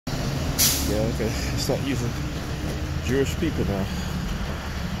Yeah, okay. Start using Jewish people now.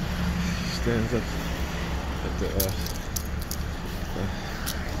 Stands up at the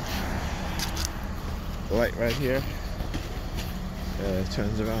light right here.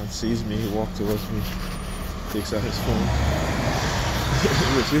 Turns around, sees me, walks towards me, takes out his phone.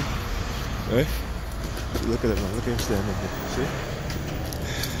 You see? Right? Look at it, man. Look at him standing there. See?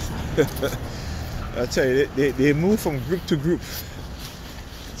 I tell you, they move from group to group.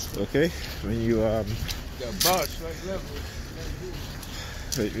 Okay? When you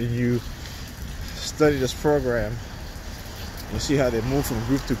when you study this program, you see how they move from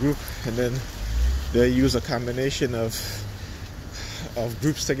group to group, and then they use a combination of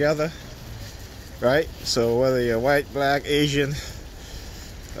groups together, right? So whether you're white, black, Asian,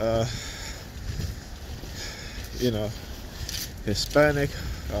 you know, Hispanic,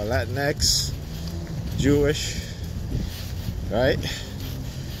 or Latinx, Jewish, right?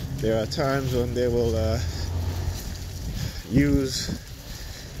 There are times when they will use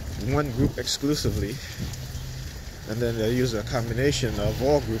one group exclusively, and then they'll use a combination of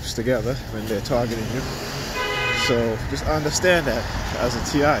all groups together when they're targeting you. So just understand that as a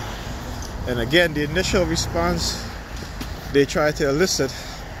TI. And again, the initial response they try to elicit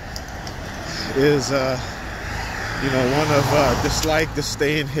is, you know, one of dislike,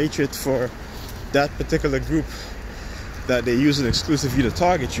 disdain, hatred for that particular group that they're using exclusively to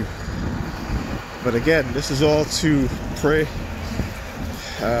target you. But again, this is all to prey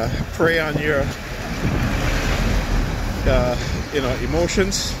on your you know,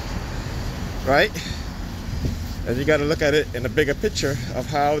 emotions, right? And you got to look at it in a bigger picture of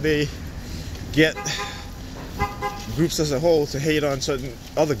how they get groups as a whole to hate on certain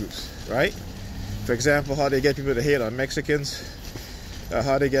other groups, right? For example, how they get people to hate on Mexicans,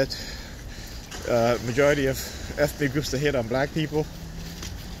 how they get majority of ethnic groups to hate on black people.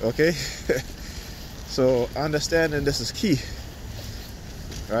 Okay? So understanding this is key,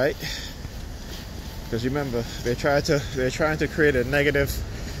 right? Because remember, they're trying to create a negative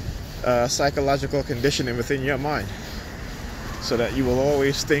psychological conditioning within your mind, so that you will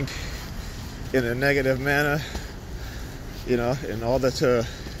always think in a negative manner, you know, in order to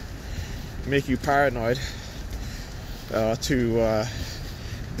make you paranoid, to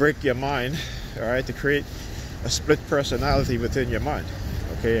break your mind, all right, to create a split personality within your mind.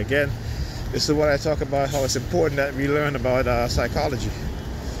 Okay, again, this is what I talk about, how it's important that we learn about psychology.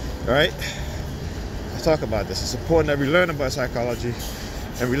 All right, I talk about this. It's important that we learn about psychology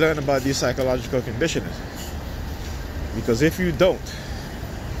and we learn about these psychological conditioning, because if you don't,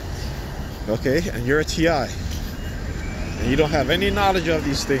 okay, and you're a TI and you don't have any knowledge of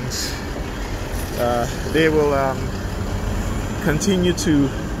these things, they will continue to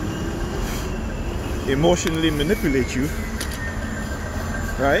emotionally manipulate you,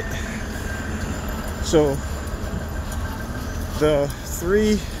 right? So the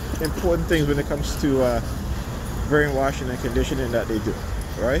three important things when it comes to brainwashing and conditioning that they do,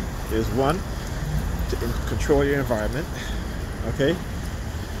 right, is one, to control your environment, okay,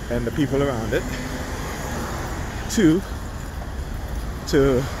 and the people around it. Two,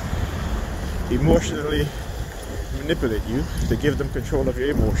 to emotionally manipulate you, to give them control of your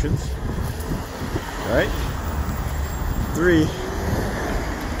emotions, right? Three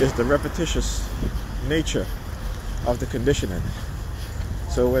is the repetitious nature of the conditioning.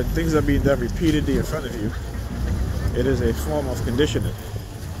 So when things are being done repeatedly in front of you, it is a form of conditioning,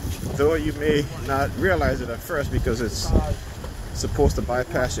 though you may not realize it at first because it's supposed to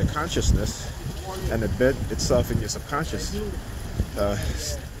bypass your consciousness and embed itself in your subconscious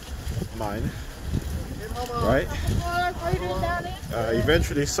mind, right?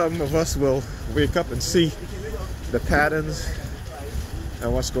 Eventually some of us will wake up and see the patterns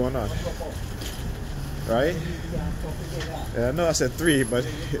and what's going on, right? And I know I said three, but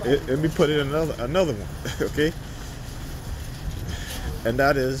let me put in another one, okay? And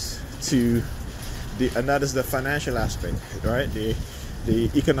that is the financial aspect, right? The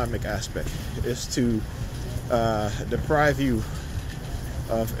economic aspect is to deprive you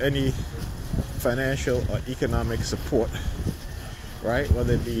of any financial or economic support, right?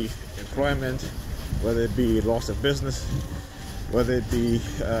 Whether it be employment, whether it be loss of business, whether it be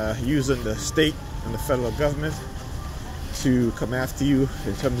using the state and the federal government to come after you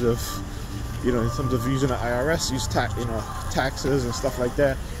in terms of, you know, in terms of using the IRS, use taxes and stuff like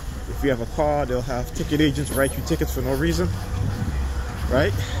that. If you have a car, they'll have ticket agents write you tickets for no reason,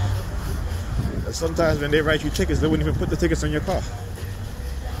 right? And sometimes when they write you tickets, they wouldn't even put the tickets on your car.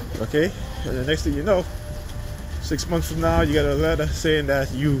 Okay, and the next thing you know, 6 months from now, you get a letter saying that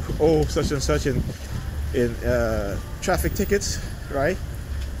you owe such and such in traffic tickets, right?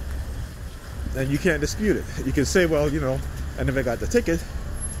 and you can't dispute it. You can say, well, you know, I never got the ticket,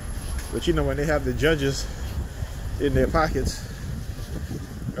 but you know, when they have the judges in their pockets,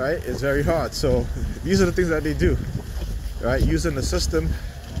 right, it's very hard. So these are the things that they do, right? Using the system,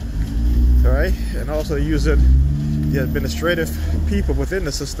 right, and also using the administrative people within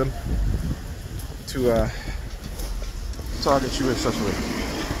the system to target you in such a way.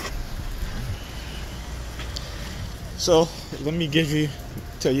 So let me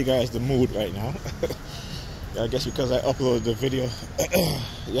tell you guys the mood right now. I guess because I uploaded the video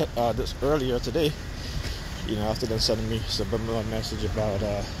this earlier today, you know, after them sending me a subliminal message about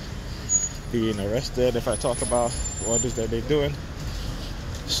being arrested if I talk about what it is that they're doing.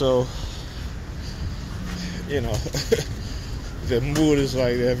 So, you know, the mood is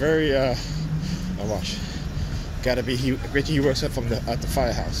like they're very oh watch, gotta be Richie works at the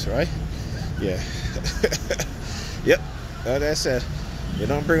firehouse, right? Yeah. Yep, like I said, they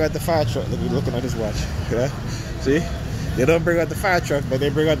don't bring out the fire truck. Look, you're looking at his watch. Yeah, see, they don't bring out the fire truck, but they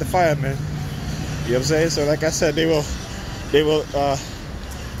bring out the firemen. You know what I'm saying? So, like I said, they will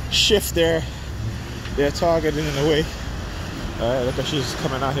shift their targeting in a way. All right, look at she's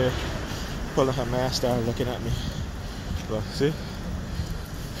coming out here, pulling her mask down, looking at me. Look, see,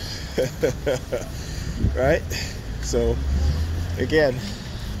 right? So, again,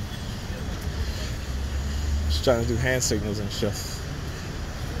 she's trying to do hand signals and stuff.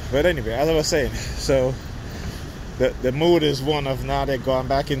 But anyway, as I was saying, so the mood is one of now they're going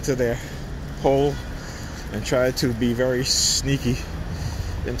back into their hole and try to be very sneaky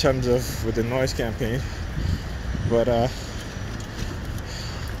in terms of with the noise campaign. But I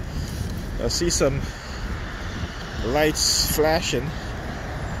see some lights flashing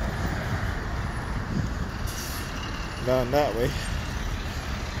down that way.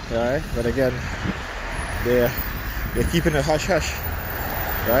 Alright, but again, they're keeping it hush hush,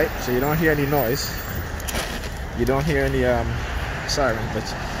 right? So you don't hear any noise, you don't hear any siren, but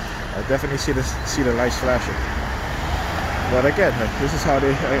I definitely see the lights flashing. But again, this is how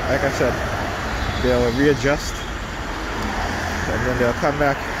they, like I said, they'll readjust and then they'll come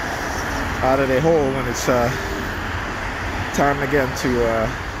back out of their hole when it's time again to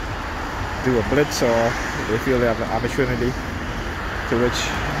do a blitz, or they feel they have an opportunity to which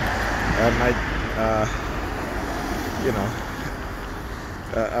I might you know,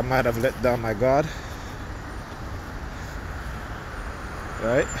 I might have let down my guard,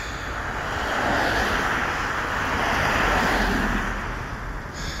 right?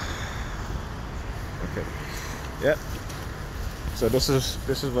 Okay. Yep. So this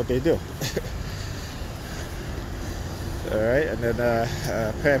is what they do. All right, and then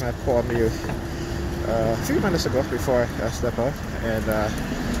Pam had called me a few minutes ago before I stepped out, and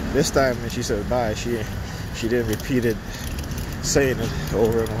this time when she said bye, she didn't repeat it, saying it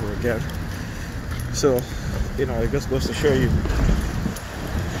over and over again. So, you know, it just goes to show you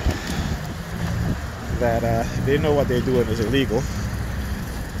that they know what they're doing is illegal,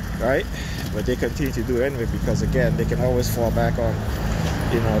 right? But they continue to do it anyway because, again, they can always fall back on,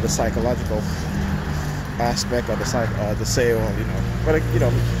 you know, the psychological aspect of the sale, you know. But, you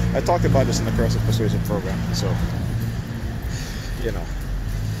know, I talked about this in the Coercive Persuasion Program, so, you know.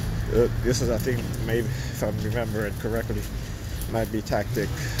 This is, I think, maybe if I'm remembering correctly, might be tactic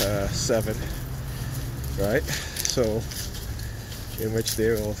 7, right? So, in which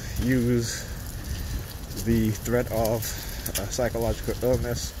they will use the threat of psychological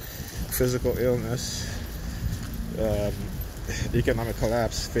illness, physical illness, economic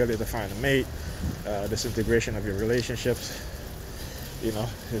collapse, failure to find a mate, disintegration of your relationships. You know,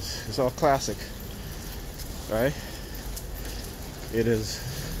 it's all classic, right? It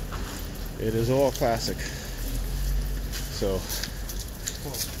is all classic. So,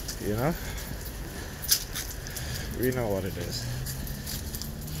 you know, we know what it is.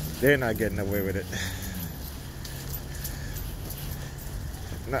 They're not getting away with it.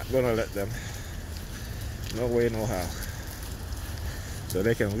 Not gonna let them. No way, no how. So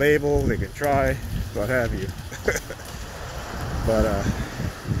they can label, they can try, what have you. But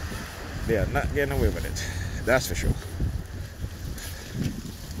they are not getting away with it. That's for sure.